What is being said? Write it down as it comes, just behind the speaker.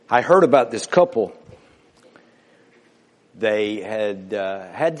I heard about this couple. They had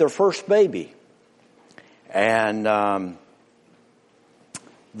had their first baby. And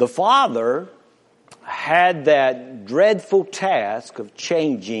the father had that dreadful task of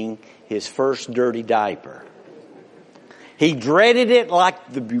changing his first dirty diaper. He dreaded it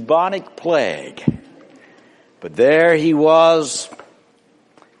like the bubonic plague. But there he was.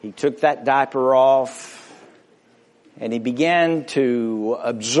 He took that diaper off. And he began to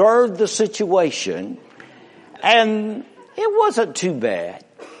observe the situation. And it wasn't too bad.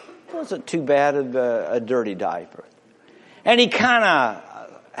 It wasn't too bad of a dirty diaper. And he kind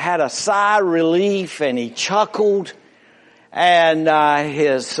of had a sigh of relief and he chuckled. And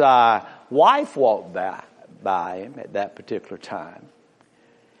his wife walked by him at that particular time.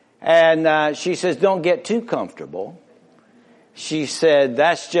 And she says, "Don't get too comfortable." She said,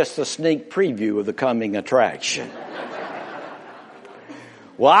 "That's just a sneak preview of the coming attraction."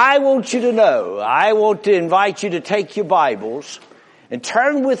 Well, I want you to know, I want to invite you to take your Bibles and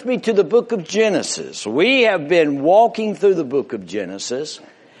turn with me to the book of Genesis. We have been walking through the book of Genesis,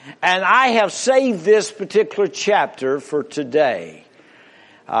 and I have saved this particular chapter for today.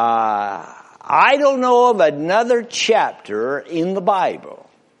 I don't know of another chapter in the Bible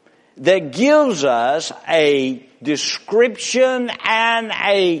that gives us a description and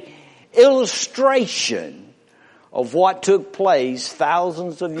a illustration of what took place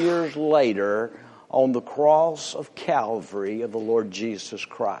thousands of years later on the cross of Calvary of the Lord Jesus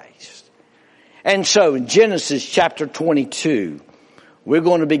Christ. And so in Genesis chapter 22, we're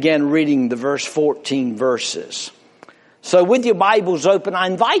going to begin reading the verse 14 verses. So with your Bibles open, I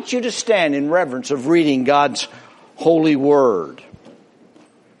invite you to stand in reverence of reading God's holy word.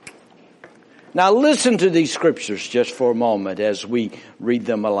 Now listen to these scriptures just for a moment as we read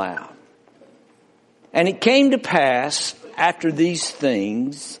them aloud. "And it came to pass after these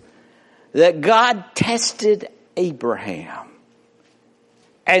things that God tested Abraham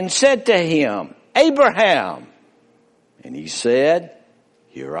and said to him, 'Abraham.' And he said,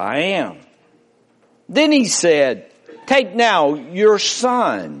 'Here I am.' Then he said, 'Take now your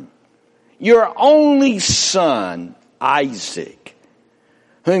son, your only son, Isaac,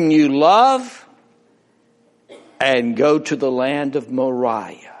 whom you love, and go to the land of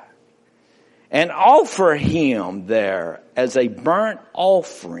Moriah, and offer him there as a burnt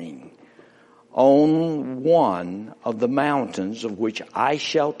offering on one of the mountains of which I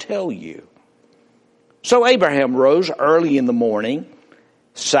shall tell you.' So Abraham rose early in the morning,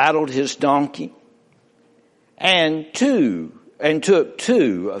 saddled his donkey, and took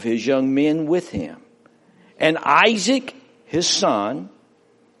two of his young men with him, and Isaac his son,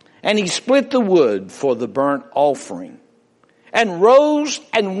 and he split the wood for the burnt offering, and rose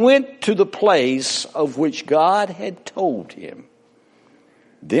and went to the place of which God had told him.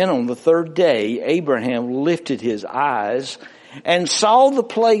 Then on the third day, Abraham lifted his eyes and saw the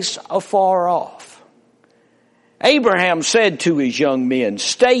place afar off. Abraham said to his young men,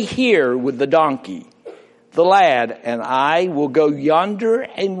 'Stay here with the donkey. The lad and I will go yonder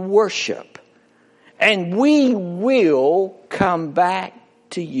and worship, and we will come back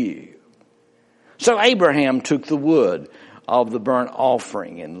to you.' So Abraham took the wood of the burnt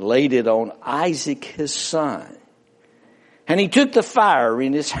offering and laid it on Isaac his son. And he took the fire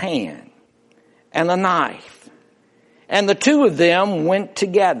in his hand and a knife, and the two of them went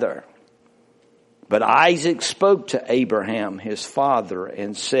together. But Isaac spoke to Abraham his father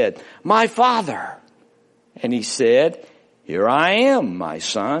and said, 'My father.' And he said, 'Here I am, my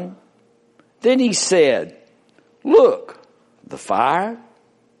son.' Then he said, 'Look, the fire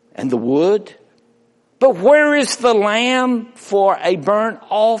and the wood, but where is the lamb for a burnt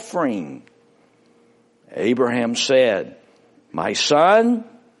offering?' Abraham said, 'My son,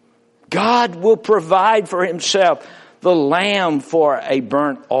 God will provide for himself the lamb for a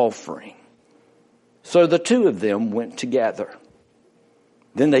burnt offering.' So the two of them went together.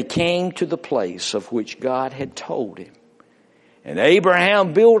 Then they came to the place of which God had told him. And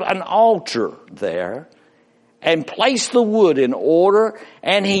Abraham built an altar there and placed the wood in order,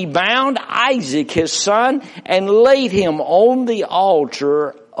 and he bound Isaac his son and laid him on the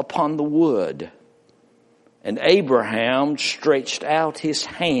altar upon the wood. And Abraham stretched out his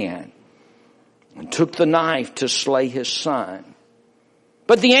hand and took the knife to slay his son.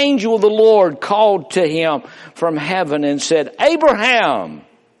 But the angel of the Lord called to him from heaven and said, 'Abraham,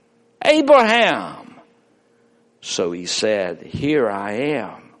 Abraham.' So he said, 'Here I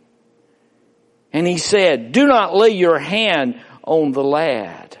am.' And he said, 'Do not lay your hand on the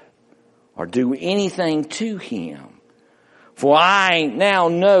lad or do anything to him. For I now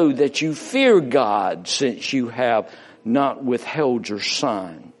know that you fear God, since you have not withheld your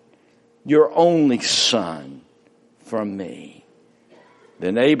son, your only son from me."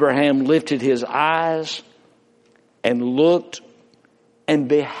 Then Abraham lifted his eyes and looked, and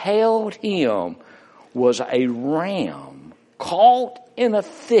beheld him was a ram caught in a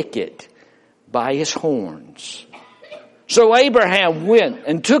thicket by his horns. So Abraham went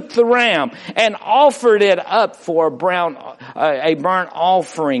and took the ram and offered it up for a burnt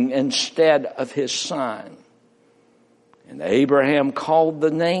offering instead of his son. And Abraham called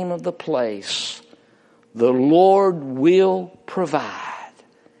the name of the place, "The Lord will provide,"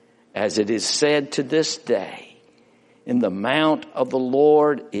 as it is said to this day, "In the mount of the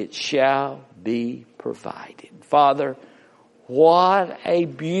Lord it shall be provided." Father, what a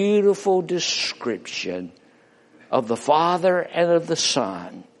beautiful description of the Father and of the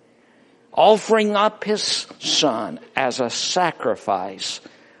Son, offering up his Son as a sacrifice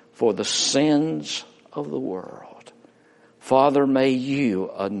for the sins of the world. Father, may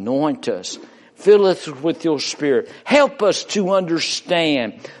you anoint us, fill us with your Spirit. Help us to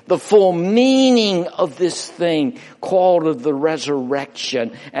understand the full meaning of this thing called of the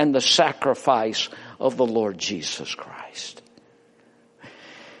resurrection and the sacrifice of the Lord Jesus Christ.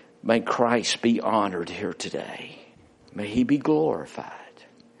 May Christ be honored here today. May he be glorified.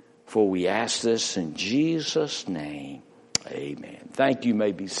 For we ask this in Jesus' name. Amen. Thank you. You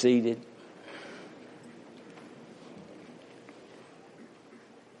may be seated.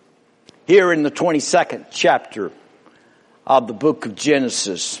 Here in the 22nd chapter of the book of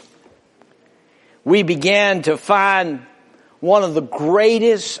Genesis, we began to find one of the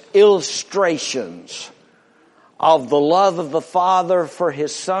greatest illustrations of the love of the Father for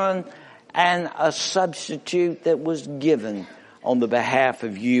his Son, and a substitute that was given on the behalf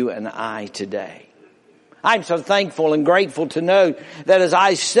of you and I today. I'm so thankful and grateful to know that as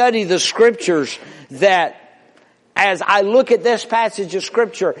I study the Scriptures, that as I look at this passage of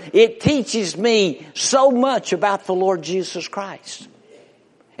Scripture, it teaches me so much about the Lord Jesus Christ.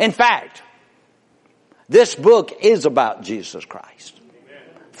 In fact, this book is about Jesus Christ.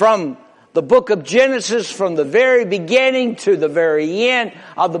 From the book of Genesis, from the very beginning to the very end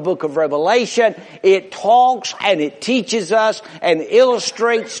of the book of Revelation, it talks and it teaches us and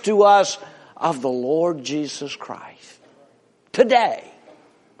illustrates to us of the Lord Jesus Christ. Today,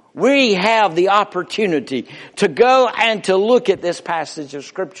 we have the opportunity to go and to look at this passage of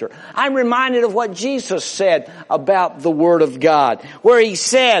Scripture. I'm reminded of what Jesus said about the Word of God, where he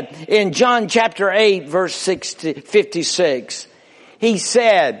said in John chapter 8, verse 56, he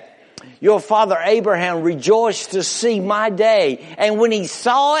said, "Your father Abraham rejoiced to see my day, and when he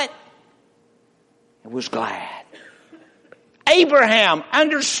saw it, he was glad." Abraham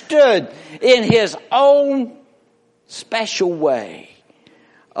understood in his own special way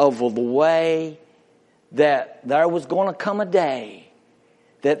of the way that there was going to come a day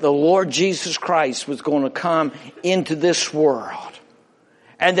that the Lord Jesus Christ was going to come into this world,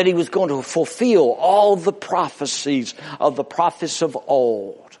 and that he was going to fulfill all the prophecies of the prophets of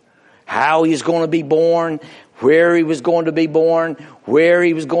old. How he's going to be born, where he was going to be born, where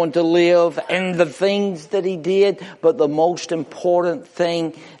he was going to live, and the things that he did. But the most important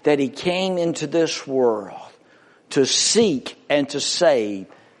thing, that he came into this world to seek and to save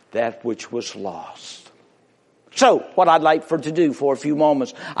that which was lost. So, what I'd like for to do for a few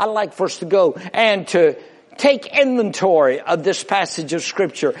moments, I'd like for us to go and to take inventory of this passage of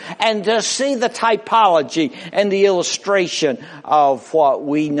Scripture and to see the typology and the illustration of what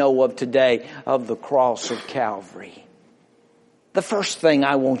we know of today of the cross of Calvary. The first thing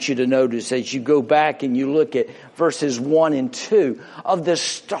I want you to notice as you go back and you look at verses 1 and 2 of the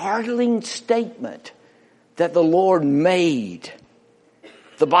startling statement that the Lord made.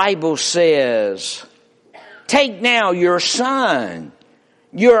 The Bible says, "Take now your son,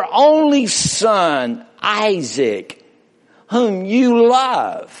 your only son, Isaac, whom you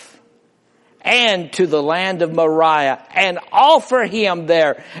love, and to the land of Moriah, and offer him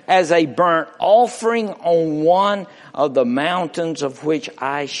there as a burnt offering on one of the mountains of which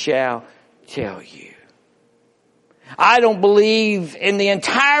I shall tell you." I don't believe in the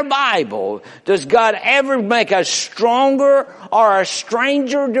entire Bible does God ever make a stronger or a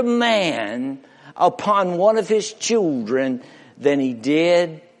stranger demand upon one of his children than he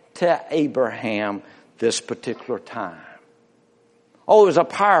did to Abraham this particular time. Oh, it was a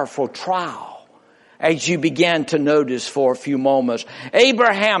powerful trial, as you began to notice for a few moments.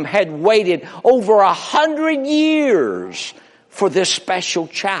 Abraham had waited over 100 years for this special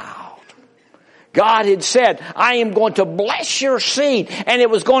child. God had said, "I am going to bless your seed," and it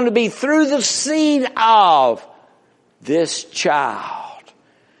was going to be through the seed of this child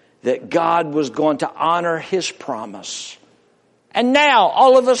that God was going to honor his promise And now,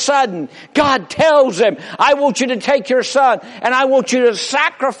 all of a sudden, God tells him, I want you to take your son and I want you to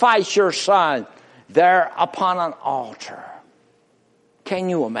sacrifice your son there upon an altar. Can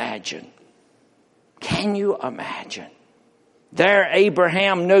you imagine? Can you imagine? There,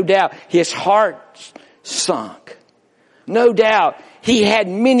 Abraham, no doubt, his heart sunk. No doubt, he had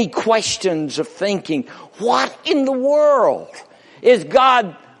many questions of thinking, what in the world is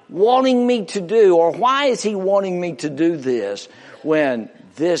God wanting me to do? Or why is he wanting me to do this when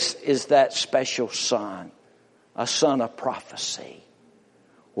this is that special son, a son of prophecy?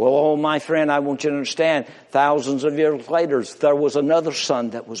 Well, oh, my friend, I want you to understand, thousands of years later, there was another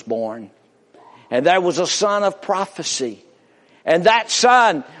son that was born. And there was a son of prophecy. And that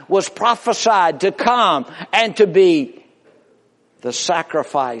son was prophesied to come and to be the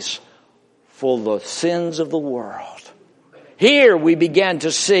sacrifice for the sins of the world. Here we began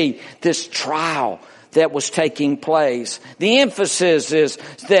to see this trial that was taking place. The emphasis is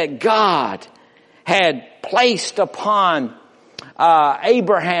that God had placed upon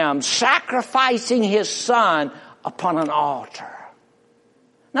Abraham sacrificing his son upon an altar.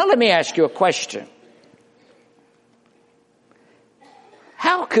 Now let me ask you a question.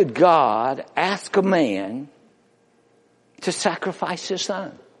 How could God ask a man to sacrifice his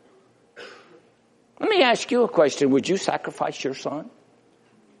son? Let me ask you a question. Would you sacrifice your son?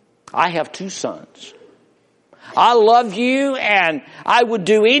 I have 2 sons. I love you and I would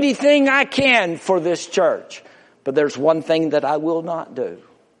do anything I can for this church. But there's one thing that I will not do.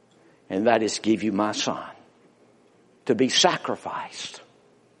 And that is give you my son to be sacrificed.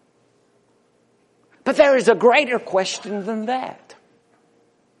 But there is a greater question than that.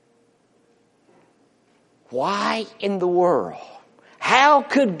 Why in the world? How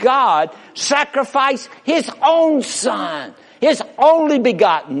could God sacrifice his own son, his only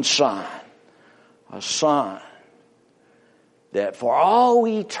begotten son? A son that for all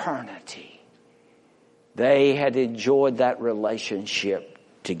eternity they had enjoyed that relationship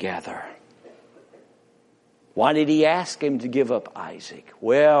together. Why did he ask him to give up Isaac?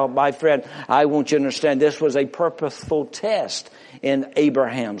 Well, my friend, I want you to understand this was a purposeful test in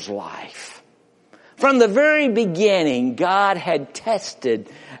Abraham's life. From the very beginning, God had tested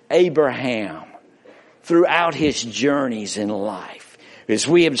Abraham throughout his journeys in life. As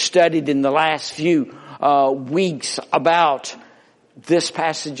we have studied in the last few weeks about this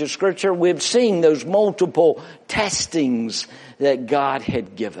passage of Scripture, we've seen those multiple testings that God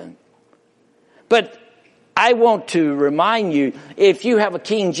had given. But I want to remind you, if you have a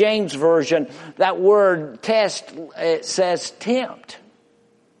King James Version, that word test, it says tempt.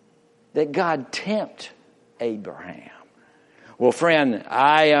 That God tempt Abraham. Well, friend,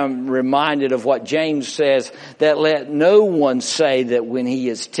 I am reminded of what James says, that let no one say that when he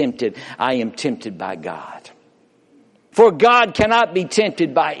is tempted, I am tempted by God. For God cannot be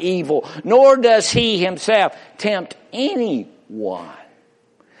tempted by evil, nor does he himself tempt anyone.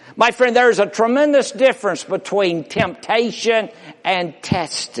 My friend, there is a tremendous difference between temptation and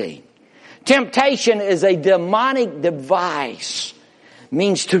testing. Temptation is a demonic device,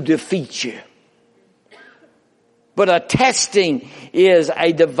 means to defeat you. But a testing is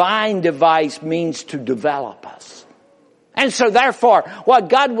a divine device, means to develop us. And so therefore, what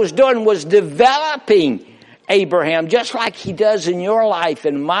God was doing was developing Abraham, just like he does in your life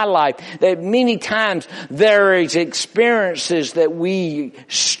and my life, that many times there is experiences that we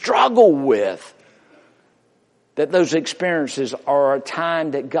struggle with, that those experiences are a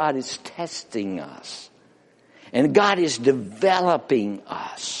time that God is testing us. And God is developing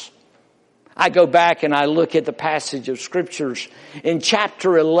us. I go back and I look at the passage of Scriptures in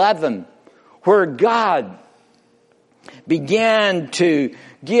chapter 11, where God began to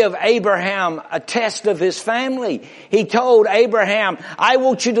give Abraham a test of his family. He told Abraham, I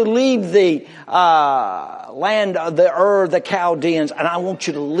want you to leave the land of the Ur, the Chaldeans, and I want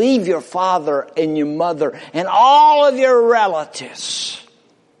you to leave your father and your mother and all of your relatives.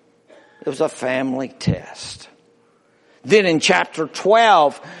 It was a family test. Then in chapter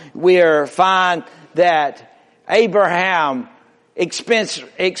 12, we find that Abraham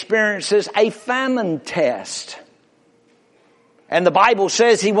experiences a famine test. And the Bible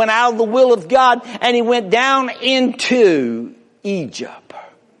says he went out of the will of God and he went down into Egypt.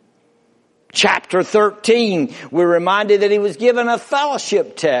 Chapter 13, we're reminded that he was given a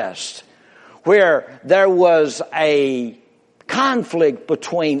fellowship test where there was a conflict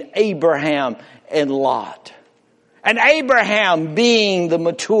between Abraham and Lot. And Abraham, being the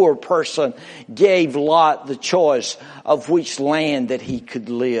mature person, gave Lot the choice of which land that he could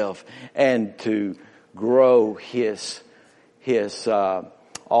live and to grow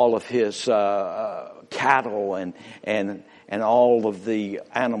all of his cattle and and all of the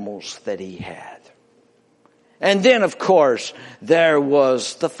animals that he had. And then, of course, there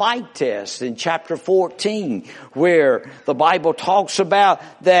was the fight test in chapter 14, where the Bible talks about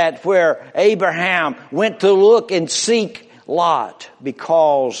that, where Abraham went to look and seek Lot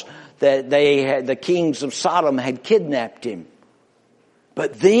because that the kings of Sodom had kidnapped him.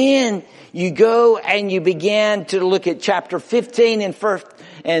 But then you go and you begin to look at chapter 15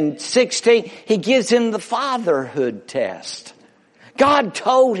 and 16. He gives him the fatherhood test. God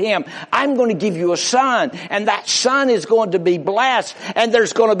told him, I'm going to give you a son, and that son is going to be blessed, and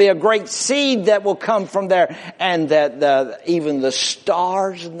there's going to be a great seed that will come from there, and that even the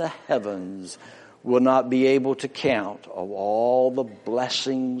stars in the heavens will not be able to count of all the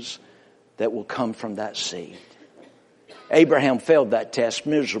blessings that will come from that seed. Abraham failed that test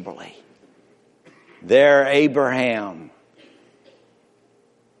miserably. There Abraham,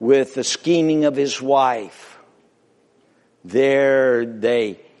 with the scheming of his wife,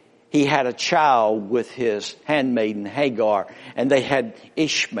 he had a child with his handmaiden Hagar, and they had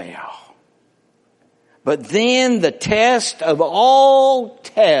Ishmael. But then the test of all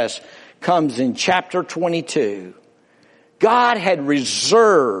tests comes in chapter 22. God had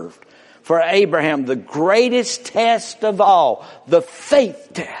reserved for Abraham the greatest test of all, the faith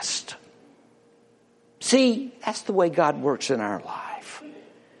test. See, that's the way God works in our life.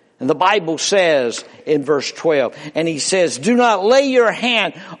 And the Bible says in verse 12, and he says, do not lay your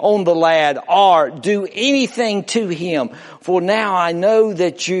hand on the lad or do anything to him, for now I know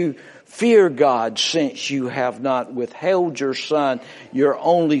that you fear God, since you have not withheld your son, your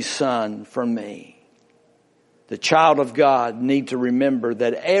only son, from me. The child of God need to remember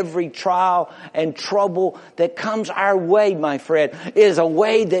that every trial and trouble that comes our way, my friend, is a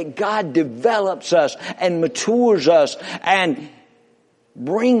way that God develops us and matures us and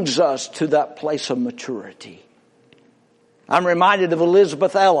brings us to that place of maturity. I'm reminded of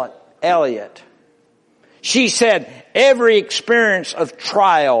Elizabeth Elliot. She said, every experience of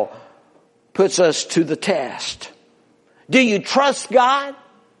trial puts us to the test. Do you trust God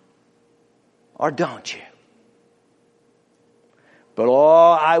or don't you? But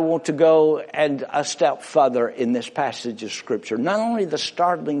I want to go and a step further in this passage of Scripture. Not only the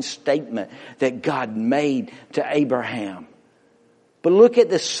startling statement that God made to Abraham, but look at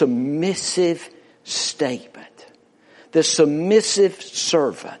the submissive statement. The submissive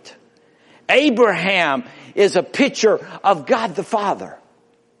servant. Abraham is a picture of God the Father.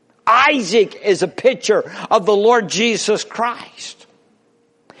 Isaac is a picture of the Lord Jesus Christ.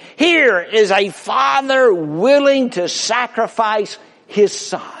 Here is a father willing to sacrifice his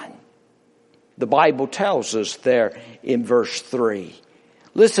son. The Bible tells us there in verse 3.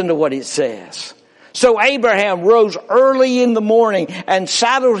 Listen to what it says. So Abraham rose early in the morning and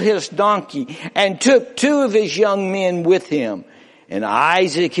saddled his donkey and took 2 of his young men with him and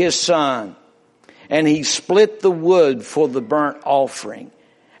Isaac his son. And he split the wood for the burnt offering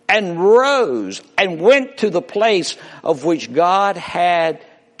and rose and went to the place of which God had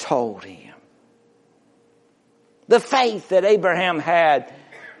told him. The faith that Abraham had,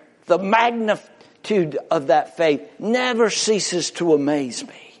 the magnitude of that faith never ceases to amaze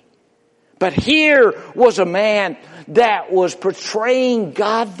me. But here was a man that was portraying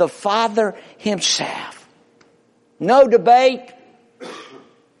God the Father himself. No debate,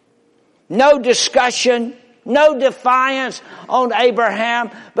 no discussion, no defiance on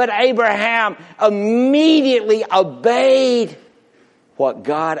Abraham, but Abraham immediately obeyed what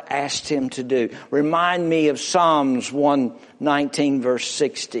God asked him to do. Remind me of Psalms 119 verse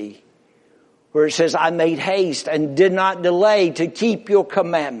 60, where it says, I made haste and did not delay to keep your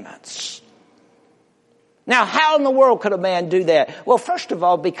commandments. Now, how in the world could a man do that? Well, first of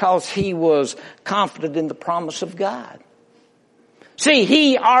all, because he was confident in the promise of God. See,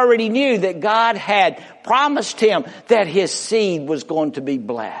 he already knew that God had promised him that his seed was going to be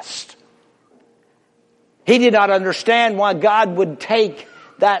blessed. He did not understand why God would take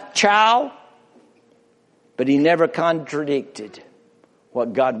that child, but he never contradicted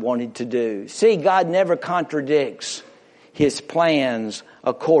what God wanted to do. See, God never contradicts his plans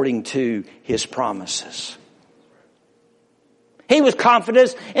according to his promises. He was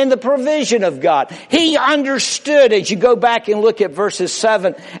confident in the provision of God. He understood, as you go back and look at verses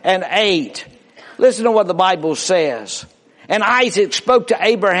 7 and 8. Listen to what the Bible says. And Isaac spoke to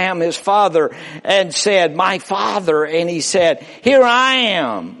Abraham his father and said, my father. And he said, here I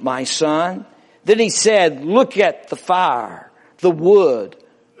am, my son. Then he said, look at the fire, the wood.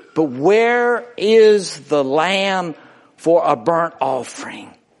 But where is the lamb for a burnt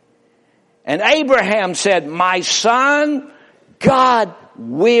offering? And Abraham said, my son, God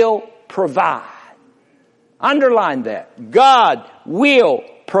will provide. Underline that. God will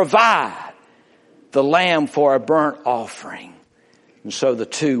provide the lamb for a burnt offering. And so the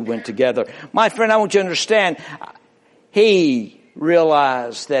two went together. My friend, I want you to understand, he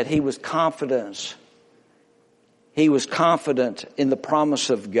realized that he was confident. He was confident in the promise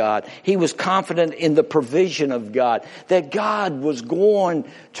of God. He was confident in the provision of God, that God was going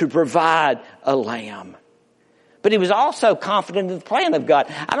to provide a lamb. But he was also confident in the plan of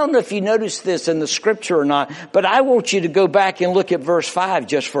God. I don't know if you noticed this in the scripture or not, but I want you to go back and look at verse 5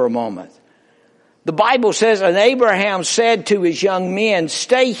 just for a moment. The Bible says, and Abraham said to his young men,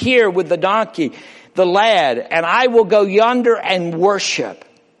 stay here with the donkey, the lad, and I will go yonder and worship.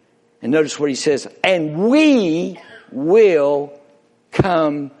 And notice what he says, and we will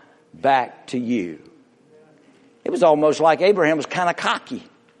come back to you. It was almost like Abraham was kind of cocky.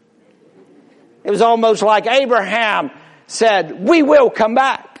 It was almost like Abraham said, we will come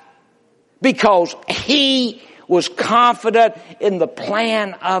back. Because he was confident in the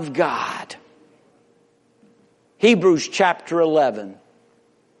plan of God. Hebrews chapter 11,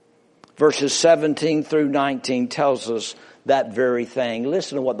 verses 17 through 19 tells us that very thing.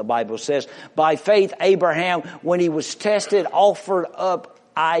 Listen to what the Bible says. By faith, Abraham, when he was tested, offered up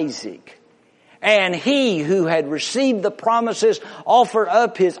Isaac. And he who had received the promises offered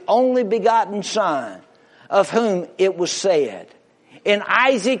up his only begotten son, of whom it was said, in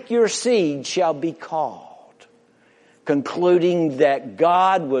Isaac your seed shall be called. Concluding that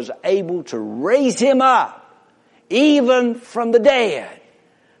God was able to raise him up, even from the dead,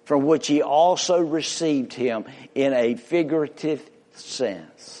 from which he also received him in a figurative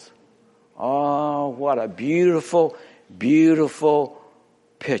sense. Oh, what a beautiful, beautiful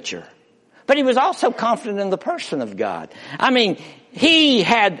picture. But he was also confident in the person of God. I mean, he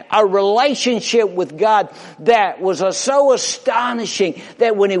had a relationship with God that was so astonishing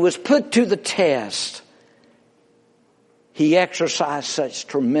that when he was put to the test, he exercised such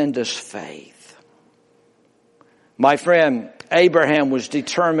tremendous faith. My friend, Abraham was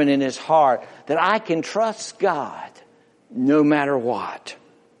determined in his heart that I can trust God no matter what.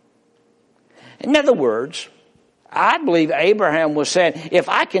 In other words, I believe Abraham was saying, if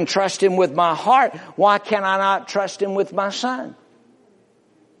I can trust him with my heart, why can I not trust him with my son?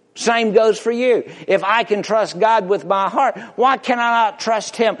 Same goes for you. If I can trust God with my heart, why can I not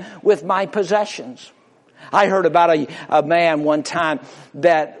trust him with my possessions? I heard about a man one time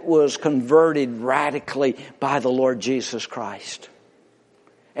that was converted radically by the Lord Jesus Christ.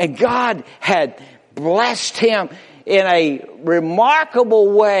 And God had blessed him in a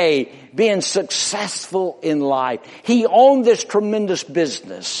remarkable way, being successful in life. He owned this tremendous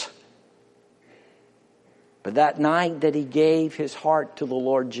business. But that night that he gave his heart to the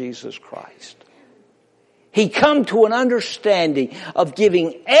Lord Jesus Christ, he come to an understanding of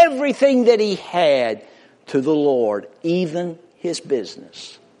giving everything that he had to the Lord, even his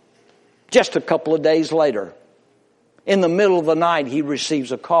business. Just a couple of days later, in the middle of the night, he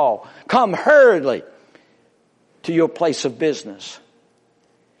receives a call. Come hurriedly to your place of business.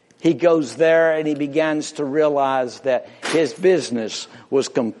 He goes there and he begins to realize that his business was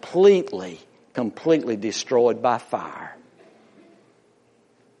completely destroyed by fire.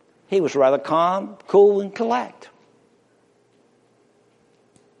 He was rather calm, cool, and collect.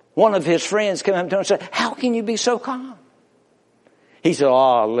 One of his friends came up to him and said, how can you be so calm? He said,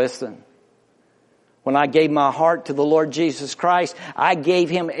 oh, listen. When I gave my heart to the Lord Jesus Christ, I gave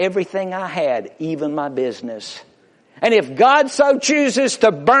him everything I had, even my business. And if God so chooses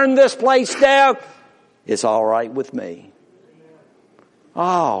to burn this place down, it's all right with me.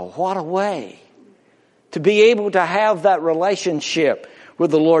 Oh, what a way to be able to have that relationship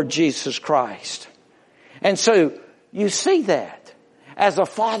with the Lord Jesus Christ. And so you see that. As a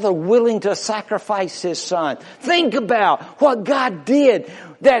father willing to sacrifice his son. Think about what God did,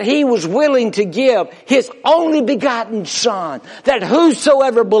 that he was willing to give his only begotten son, that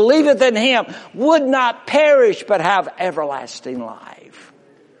whosoever believeth in him would not perish but have everlasting life.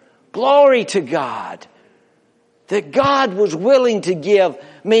 Glory to God, that God was willing to give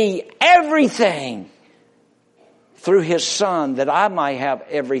me everything through his son, that I might have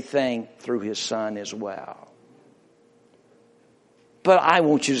everything through his son as well. But I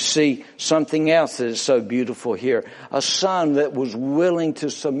want you to see something else that is so beautiful here. A son that was willing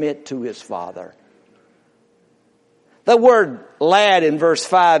to submit to his father. The word lad in verse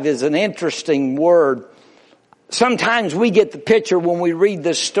 5 is an interesting word. Sometimes we get the picture when we read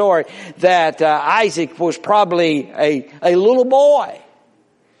this story that Isaac was probably a little boy.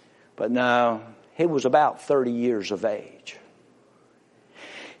 But no, he was about 30 years of age.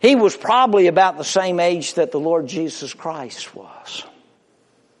 He was probably about the same age that the Lord Jesus Christ was.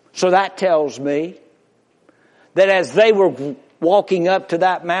 So that tells me that as they were walking up to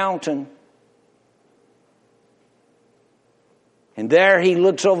that mountain, and there he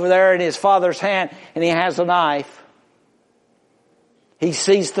looks over there in his father's hand and he has a knife. He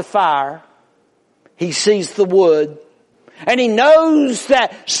sees the fire. He sees the wood. And he knows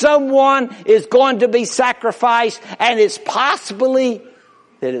that someone is going to be sacrificed, and it's possibly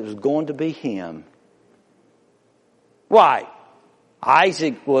that it was going to be him. Why?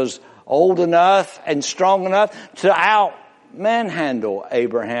 Isaac was old enough and strong enough to out-manhandle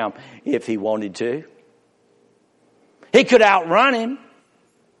Abraham if he wanted to. He could outrun him.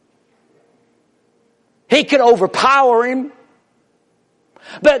 He could overpower him.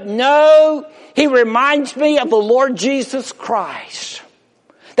 But no, he reminds me of the Lord Jesus Christ,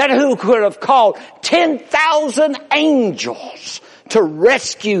 that who could have called 10,000 angels to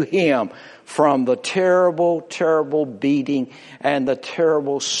rescue him from the terrible, terrible beating and the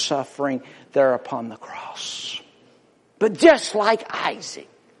terrible suffering there upon the cross. But just like Isaac,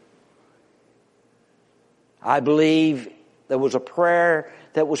 I believe there was a prayer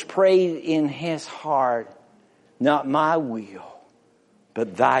that was prayed in his heart, not my will,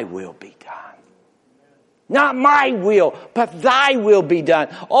 but thy will be done. Not my will, but thy will be done.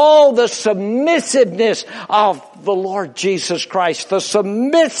 Oh, the submissiveness of the Lord Jesus Christ. The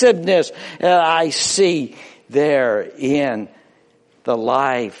submissiveness that I see there in the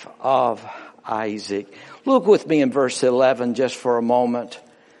life of Isaac. Look with me in verse 11 just for a moment.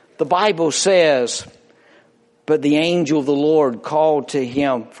 The Bible says, but the angel of the Lord called to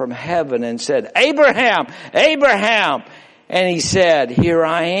him from heaven and said, Abraham, Abraham. And he said, here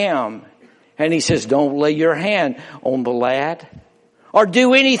I am. And he says, don't lay your hand on the lad or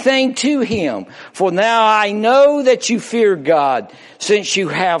do anything to him. For now I know that you fear God, since you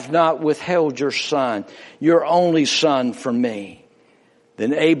have not withheld your son, your only son, from me.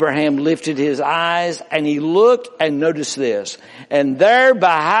 Then Abraham lifted his eyes and he looked, and notice this. And there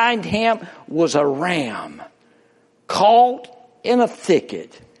behind him was a ram caught in a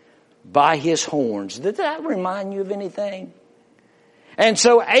thicket by his horns. Did that remind you of anything? And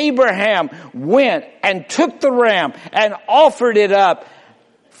so Abraham went and took the ram and offered it up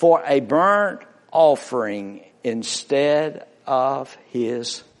for a burnt offering instead of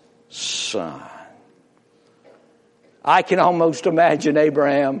his son. I can almost imagine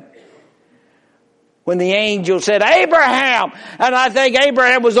Abraham when the angel said, Abraham! And I think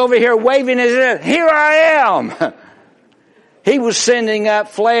Abraham was over here waving his hand, here I am! He was sending up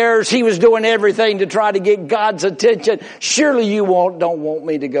flares. He was doing everything to try to get God's attention. Surely you don't want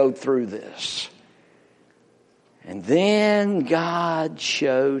me to go through this. And then God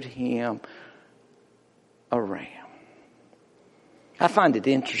showed him a ram. I find it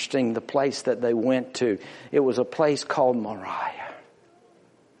interesting, the place that they went to. It was a place called Moriah.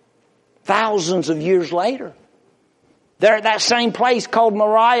 Thousands of years later, that same place called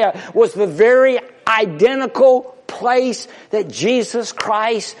Moriah was the very identical place that Jesus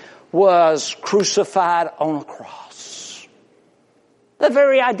Christ was crucified on a cross. The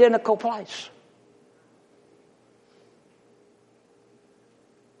very identical place.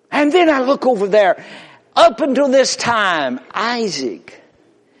 And then I look over there. Up until this time, Isaac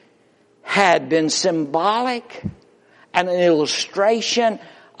had been symbolic and an illustration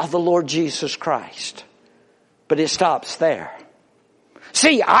of the Lord Jesus Christ. But it stops there.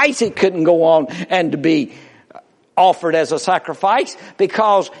 See, Isaac couldn't go on and to be offered as a sacrifice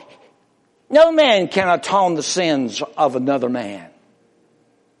because no man can atone the sins of another man.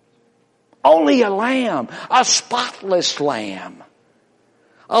 Only a lamb, a spotless lamb.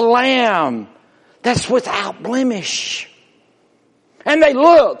 A lamb that's without blemish. And they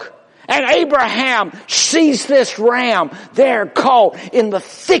look, and Abraham sees this ram there caught in the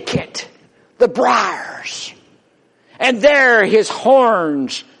thicket, the briars. And there his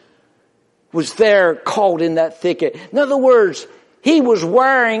horns was there caught in that thicket. In other words, he was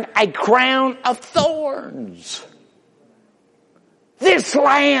wearing a crown of thorns. This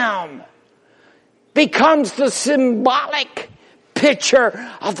lamb becomes the symbolic picture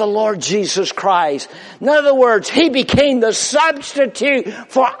of the Lord Jesus Christ. In other words, he became the substitute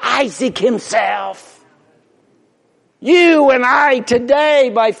for Isaac himself. You and I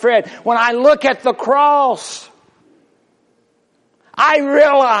today, my friend, when I look at the cross, I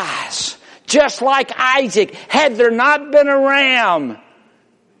realize, just like Isaac, had there not been a ram,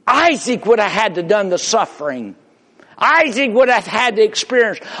 Isaac would have had to done the suffering. Isaac would have had to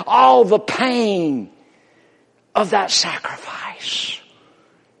experience all the pain of that sacrifice.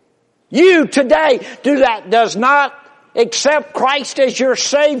 You today does not accept Christ as your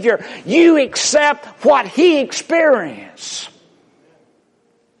Savior. You accept what He experienced.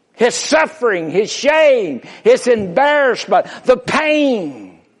 his suffering, his shame, his embarrassment, the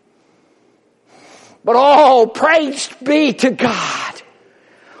pain. But oh, praise be to God.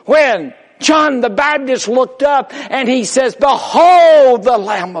 When John the Baptist looked up and he says, behold the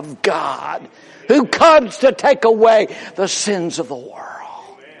Lamb of God who comes to take away the sins of the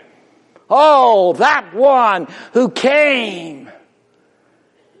world. Oh, that one who came.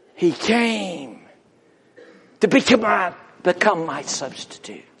 He came to become my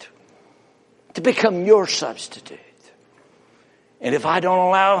substitute. To become your substitute. And if I don't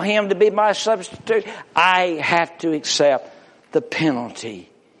allow him to be my substitute, I have to accept the penalty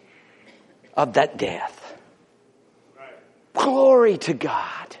of that death. Glory to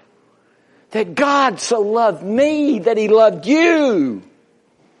God. That God so loved me that he loved you.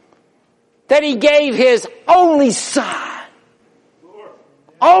 That he gave his only Son.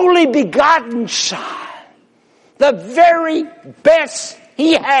 Only begotten Son. The very best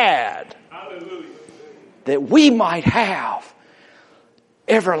he had. That we might have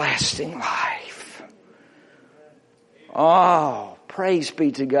everlasting life. Oh, praise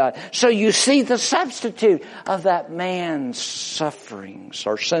be to God. So you see the substitute of that man's sufferings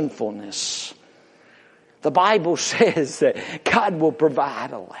or sinfulness. The Bible says that God will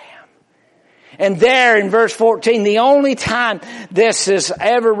provide a lamb. And there in verse 14, the only time this is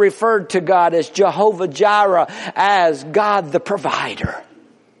ever referred to God as Jehovah Jireh, as God the provider.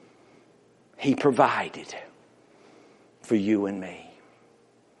 He provided for you and me.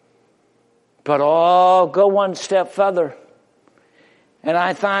 But go one step further. And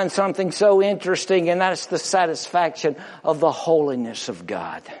I find something so interesting, and that's the satisfaction of the holiness of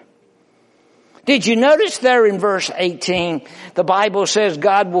God. Did you notice there in verse 18, the Bible says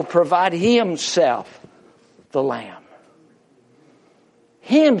God will provide himself the lamb.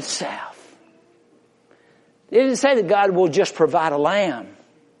 Himself. It didn't say that God will just provide a lamb.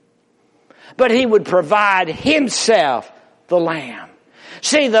 But he would provide himself the lamb.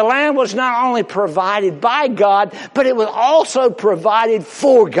 See, the lamb was not only provided by God, but it was also provided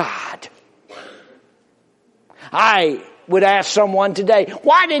for God. I would ask someone today,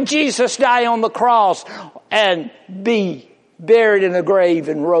 why did Jesus die on the cross and be buried in a grave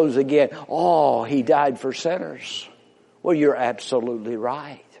and rose again? Oh, he died for sinners. Well, you're absolutely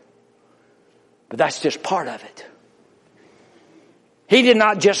right. But that's just part of it. He did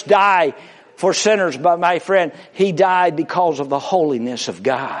not just die for sinners, but my friend, he died because of the holiness of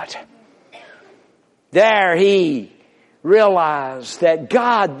God. There he realized that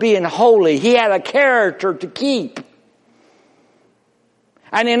God being holy, he had a character to keep.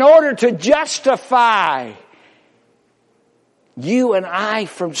 And in order to justify you and I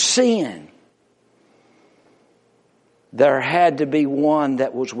from sin, there had to be one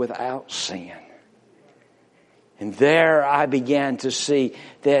that was without sin. And there I began to see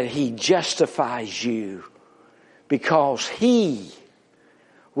that he justifies you because he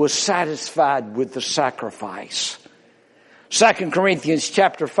was satisfied with the sacrifice. 2 Corinthians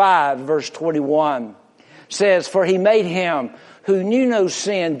chapter 5 verse 21 says, for he made him who knew no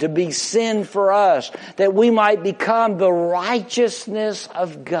sin to be sin for us, that we might become the righteousness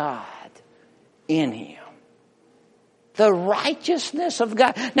of God in him. The righteousness of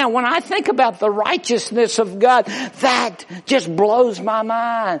God. Now, when I think about the righteousness of God, that just blows my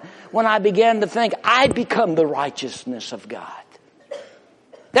mind. When I began to think, I become the righteousness of God.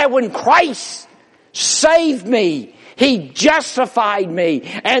 That when Christ saved me, he justified me,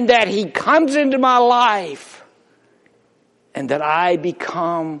 and that he comes into my life, and that I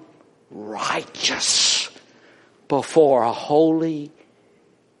become righteous before a holy,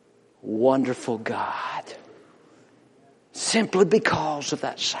 wonderful God. Simply because of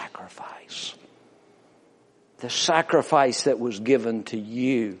that sacrifice. The sacrifice that was given to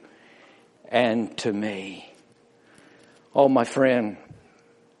you and to me. Oh, my friend.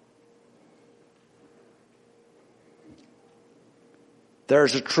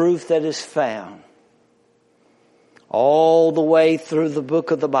 There's a truth that is found all the way through the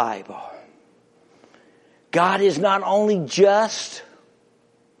book of the Bible. God is not only just,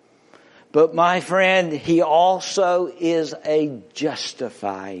 but my friend, he also is a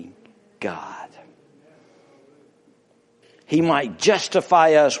justifying God. He might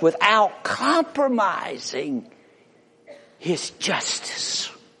justify us without compromising his justice.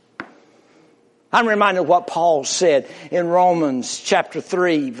 I'm reminded of what Paul said in Romans chapter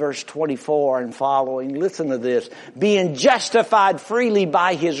 3 verse 24 and following. Listen to this. Being justified freely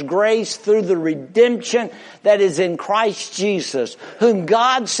by his grace through the redemption that is in Christ Jesus, whom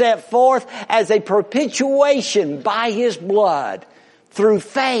God set forth as a propitiation by his blood through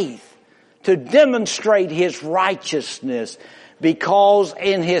faith to demonstrate his righteousness because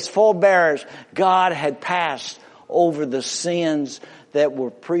in His forbearance, God had passed over the sins that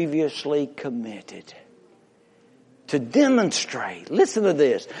were previously committed. To demonstrate, listen to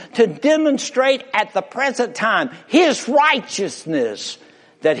this, to demonstrate at the present time His righteousness,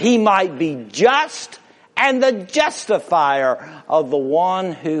 that He might be just and the justifier of the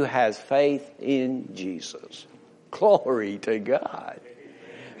one who has faith in Jesus. Glory to God.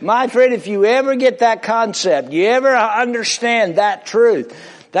 My friend, if you ever get that concept, you ever understand that truth,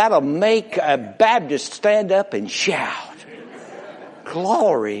 that'll make a Baptist stand up and shout.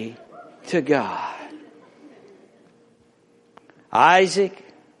 Glory to God. Isaac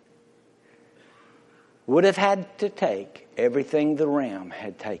would have had to take everything the ram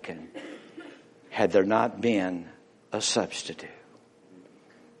had taken had there not been a substitute.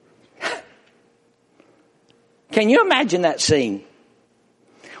 Can you imagine that scene?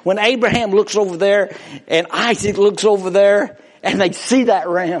 When Abraham looks over there and Isaac looks over there and they see that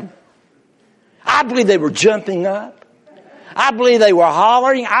ram. I believe they were jumping up. I believe they were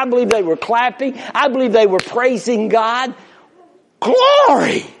hollering. I believe they were clapping. I believe they were praising God.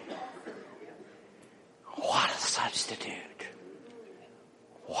 Glory! What a substitute.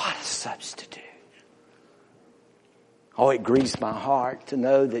 What a substitute. Oh, it grieves my heart to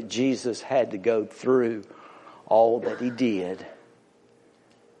know that Jesus had to go through all that He did.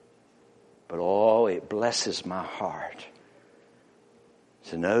 But oh, it blesses my heart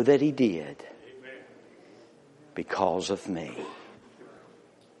to know that He did because of me.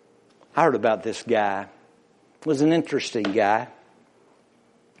 I heard about this guy. He was an interesting guy.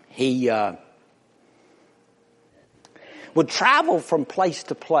 He would travel from place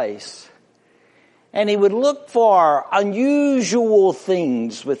to place, and he would look for unusual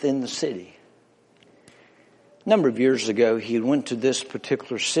things within the city. A number of years ago, he went to this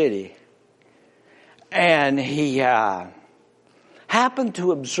particular city, and he happened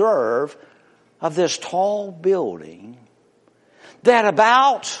to observe of this tall building that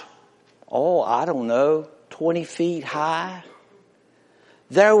about, 20 feet high,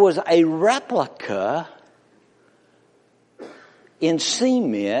 there was a replica in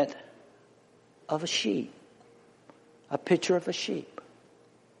cement of a sheep, a picture of a sheep.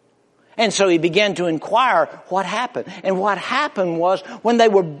 And so he began to inquire what happened. And what happened was when they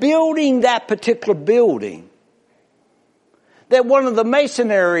were building that particular building, that one of the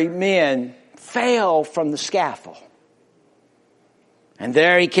masonry men fell from the scaffold. And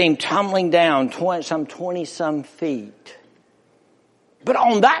there he came tumbling down some 20-some feet. But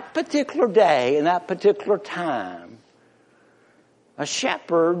on that particular day, in that particular time, a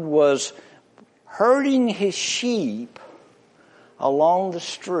shepherd was herding his sheep along the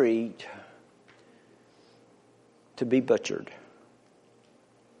street to be butchered.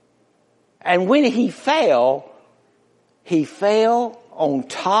 And when he fell on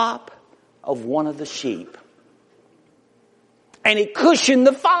top of one of the sheep. And it cushioned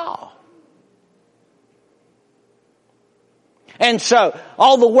the fall. And so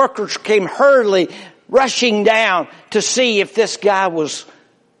all the workers came hurriedly rushing down to see if this guy was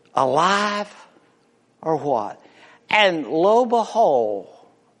alive or what. And lo and behold,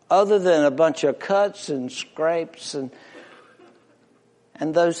 other than a bunch of cuts and scrapes and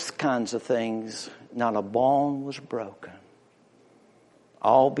those kinds of things, not a bone was broken.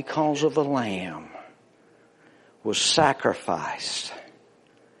 All because of a lamb was sacrificed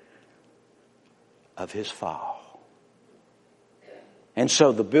of his fall. And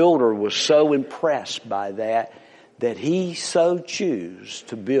so the builder was so impressed by that he so chose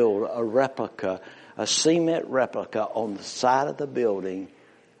to build a replica, a cement replica on the side of the building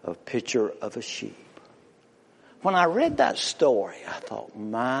of a picture of a sheep. When I read that story, I thought,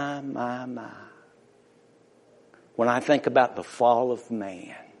 my. When I think about the fall of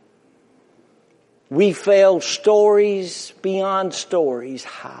man, we fell stories beyond stories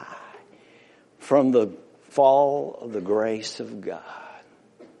high from the fall of the grace of God.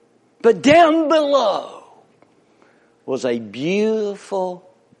 But down below was a beautiful,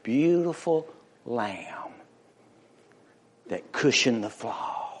 beautiful lamb that cushioned the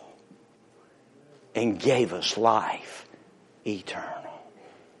fall and gave us life eternal.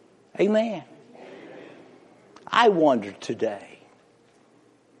 Amen. I wonder today,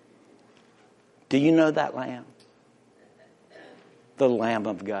 do you know that lamb? The Lamb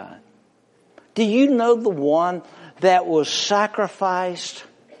of God. Do you know the one that was sacrificed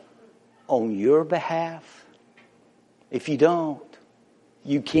on your behalf? If you don't,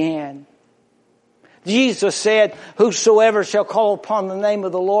 you can. Jesus said, whosoever shall call upon the name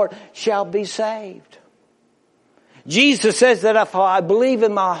of the Lord shall be saved. Jesus says that if I believe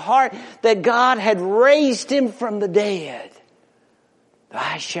in my heart that God had raised him from the dead,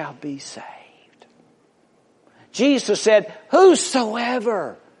 thou shalt be saved. Jesus said,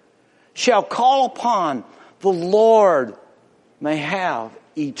 whosoever shall call upon the Lord may have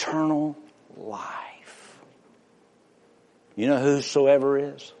eternal life. You know who whosoever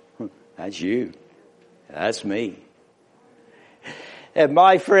is? That's you. That's me. And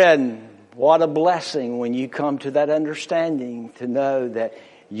my friend, what a blessing when you come to that understanding to know that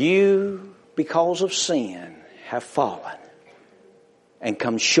you, because of sin, have fallen and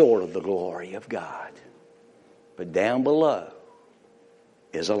come short of the glory of God. But down below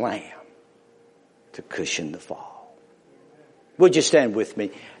is a lamb to cushion the fall. Would you stand with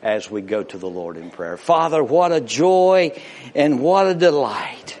me as we go to the Lord in prayer? Father, what a joy and what a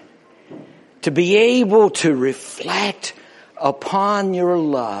delight to be able to reflect upon your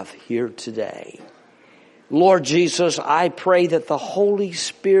love here today. Lord Jesus, I pray that the Holy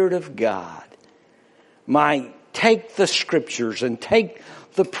Spirit of God might take the scriptures and take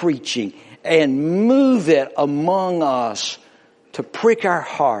the preaching and move it among us to prick our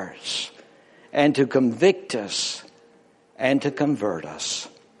hearts and to convict us and to convert us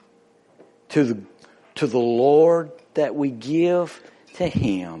to the Lord, that we give to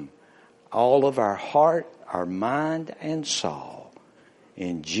Him all of our heart, our mind, and soul.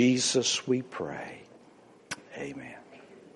 In Jesus we pray. Amen.